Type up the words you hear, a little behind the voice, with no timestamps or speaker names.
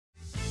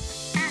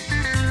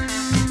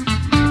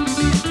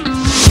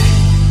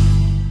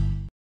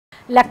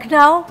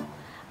Lucknow,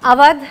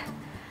 Awadh,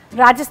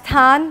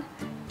 Rajasthan,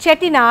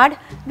 Chettinad,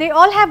 they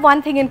all have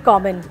one thing in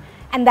common,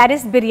 and that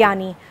is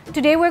biryani.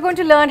 Today we're going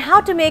to learn how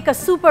to make a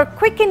super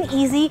quick and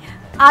easy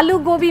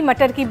Aloo Gobi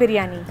Mattar ki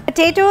biryani.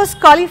 Potatoes,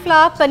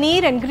 cauliflower,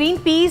 paneer and green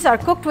peas are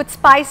cooked with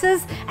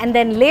spices and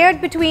then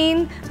layered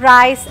between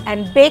rice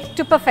and baked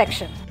to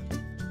perfection.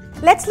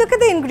 Let's look at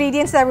the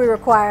ingredients that we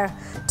require.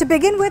 To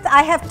begin with,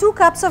 I have 2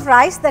 cups of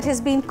rice that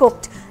has been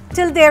cooked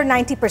till they're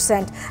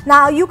 90%.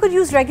 Now you could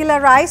use regular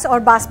rice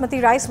or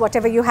basmati rice,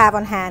 whatever you have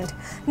on hand.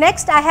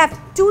 Next, I have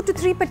 2 to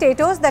 3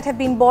 potatoes that have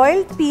been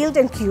boiled, peeled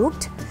and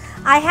cubed.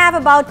 I have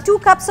about 2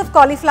 cups of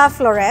cauliflower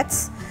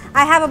florets.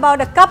 I have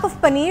about a cup of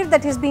paneer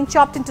that has been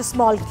chopped into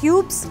small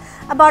cubes,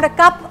 about a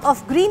cup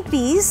of green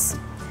peas,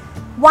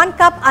 1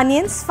 cup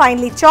onions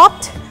finely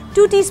chopped,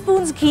 2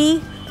 teaspoons ghee,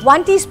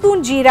 1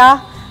 teaspoon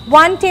jeera,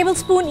 1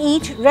 tablespoon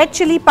each red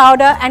chili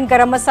powder and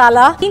garam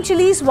masala, green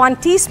chilies 1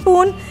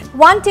 teaspoon,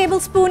 1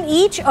 tablespoon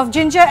each of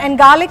ginger and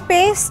garlic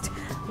paste,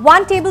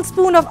 1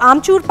 tablespoon of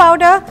amchur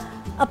powder,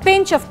 a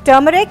pinch of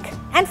turmeric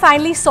and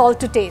finally salt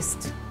to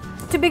taste.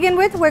 To begin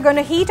with, we're going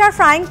to heat our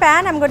frying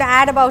pan. I'm going to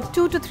add about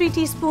 2 to 3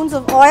 teaspoons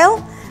of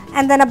oil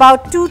and then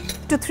about 2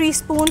 to 3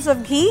 spoons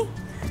of ghee.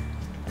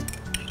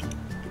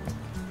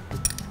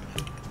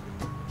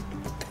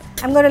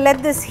 I'm going to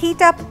let this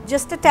heat up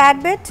just a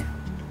tad bit.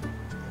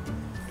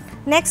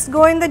 Next,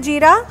 go in the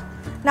jeera.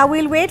 Now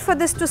we'll wait for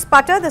this to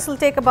sputter. This will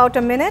take about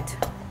a minute.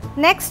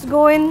 Next,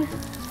 go in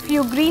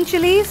few green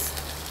chilies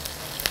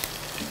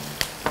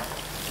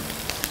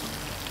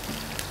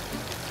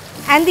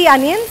and the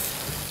onions.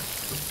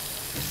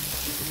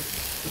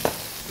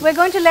 We're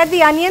going to let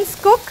the onions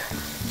cook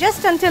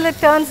just until it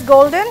turns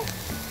golden.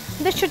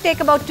 This should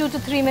take about 2 to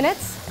 3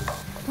 minutes.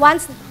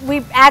 Once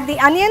we add the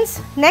onions,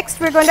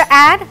 next we're going to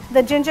add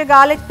the ginger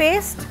garlic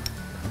paste.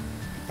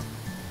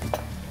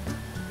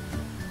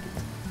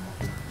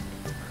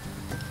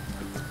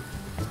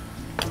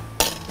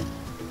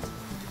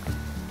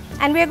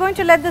 And we are going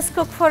to let this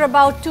cook for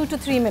about 2 to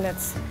 3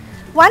 minutes.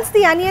 Once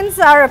the onions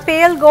are a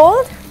pale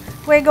gold,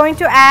 we are going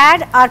to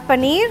add our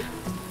paneer,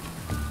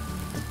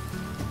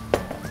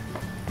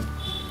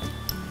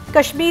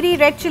 Kashmiri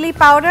red chili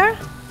powder,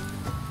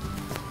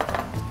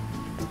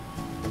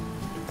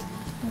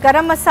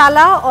 garam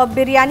masala or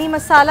biryani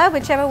masala,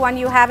 whichever one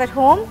you have at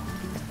home,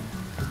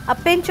 a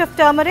pinch of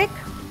turmeric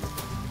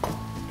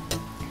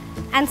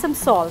and some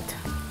salt.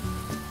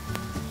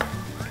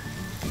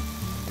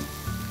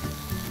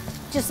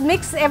 Just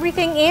mix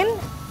everything in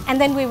and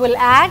then we will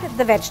add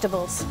the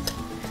vegetables.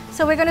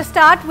 So we're going to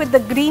start with the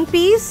green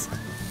peas,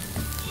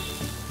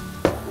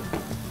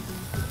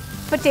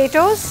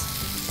 potatoes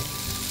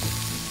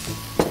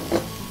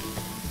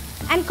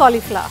and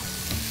cauliflower.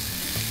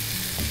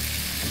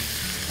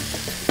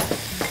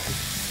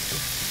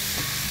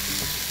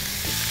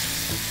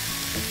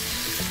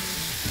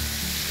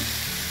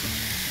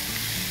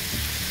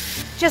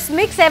 Just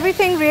mix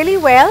everything really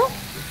well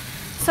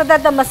so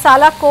that the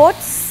masala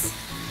coats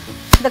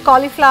the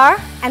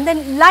cauliflower and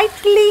then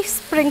lightly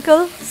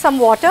sprinkle some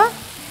water.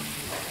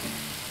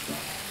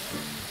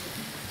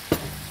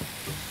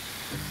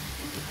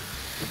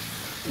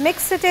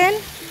 Mix it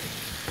in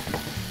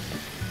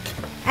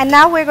and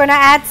now we're going to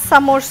add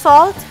some more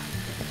salt.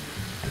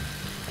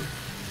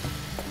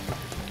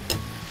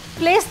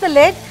 Place the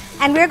lid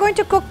and we're going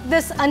to cook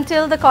this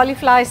until the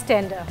cauliflower is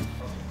tender.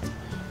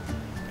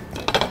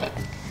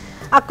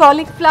 Our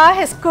cauliflower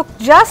has cooked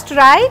just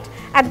right.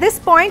 At this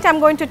point, I'm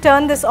going to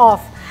turn this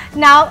off.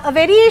 Now, a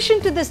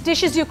variation to this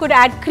dish is you could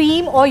add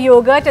cream or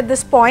yogurt at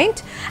this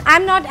point.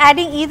 I'm not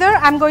adding either.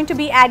 I'm going to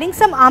be adding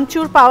some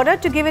amchur powder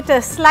to give it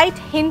a slight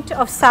hint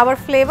of sour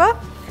flavor.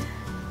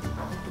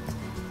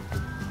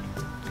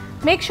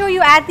 Make sure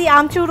you add the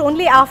amchur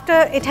only after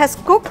it has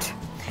cooked.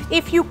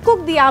 If you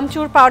cook the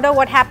amchur powder,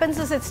 what happens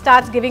is it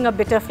starts giving a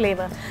bitter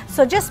flavor.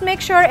 So just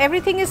make sure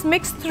everything is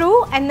mixed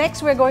through, and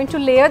next we're going to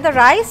layer the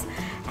rice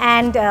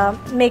and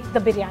make the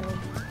biryani.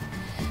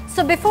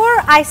 So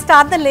before I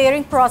start the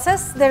layering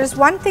process, there is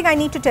one thing I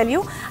need to tell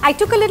you. I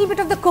took a little bit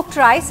of the cooked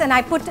rice and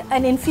I put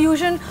an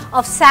infusion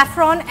of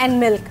saffron and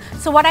milk.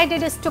 So what I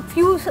did is took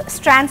few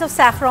strands of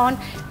saffron,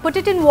 put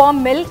it in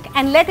warm milk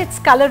and let its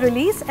color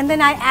release, and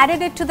then I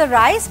added it to the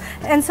rice,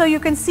 and so you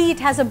can see it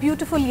has a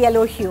beautiful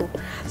yellow hue.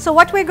 So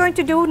what we're going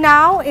to do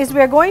now is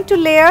we're going to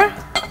layer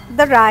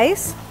the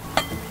rice.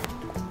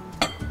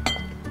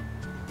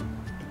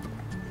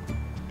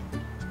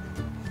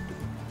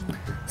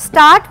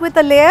 Start with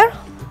a layer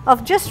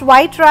of just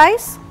white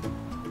rice.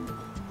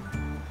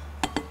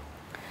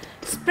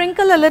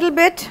 Sprinkle a little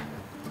bit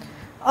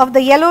of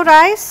the yellow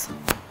rice.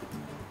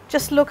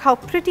 Just look how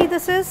pretty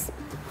this is.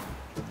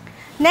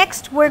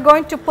 Next, we're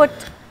going to put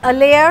a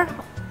layer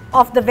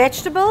of the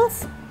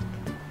vegetables.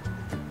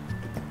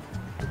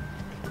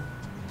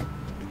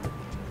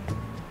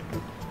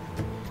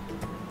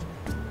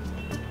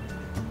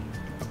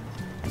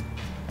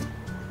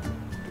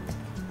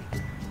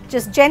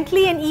 Just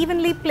gently and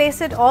evenly place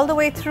it all the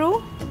way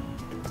through.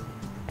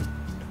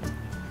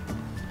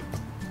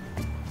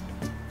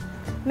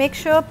 Make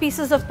sure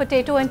pieces of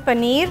potato and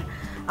paneer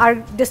are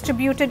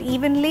distributed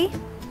evenly.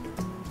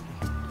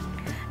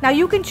 Now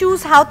you can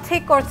choose how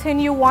thick or thin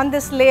you want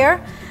this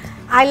layer.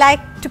 I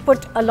like to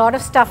put a lot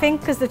of stuffing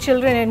because the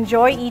children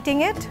enjoy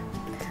eating it.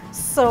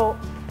 So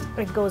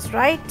it goes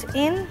right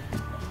in.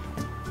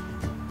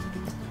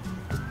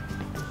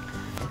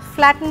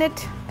 Flatten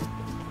it.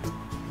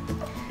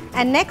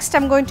 And next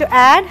I'm going to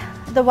add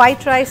the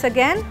white rice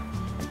again.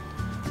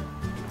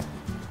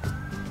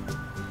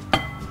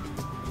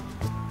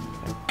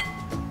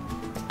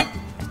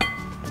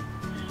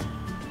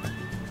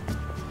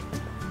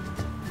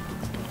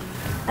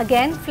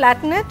 Again,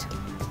 flatten it.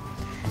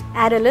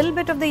 Add a little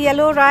bit of the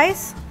yellow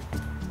rice.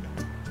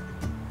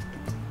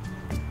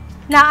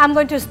 Now I'm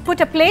going to put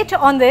a plate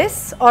on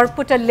this or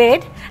put a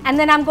lid, and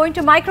then I'm going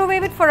to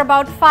microwave it for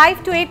about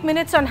 5 to 8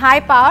 minutes on high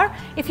power.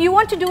 If you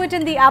want to do it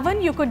in the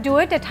oven, you could do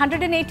it at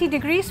 180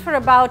 degrees for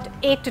about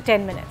 8 to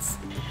 10 minutes.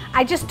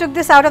 I just took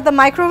this out of the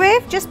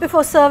microwave. Just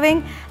before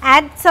serving,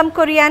 add some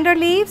coriander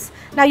leaves.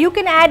 Now you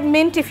can add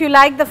mint if you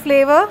like the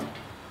flavor.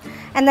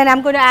 And then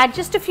I'm going to add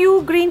just a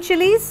few green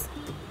chilies.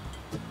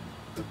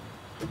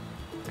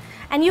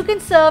 And you can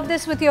serve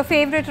this with your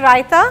favorite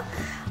raita.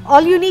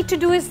 All you need to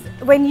do is,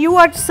 when you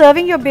are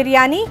serving your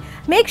biryani,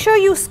 make sure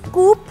you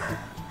scoop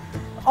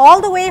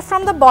all the way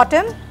from the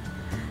bottom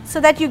so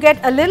that you get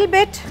a little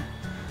bit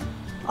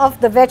of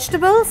the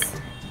vegetables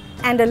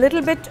and a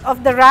little bit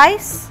of the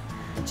rice.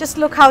 Just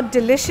look how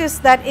delicious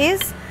that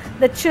is.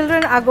 The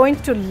children are going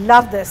to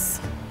love this.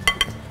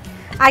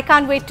 I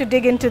can't wait to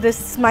dig into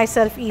this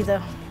myself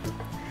either.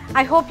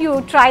 I hope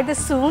you try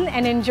this soon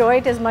and enjoy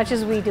it as much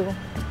as we do.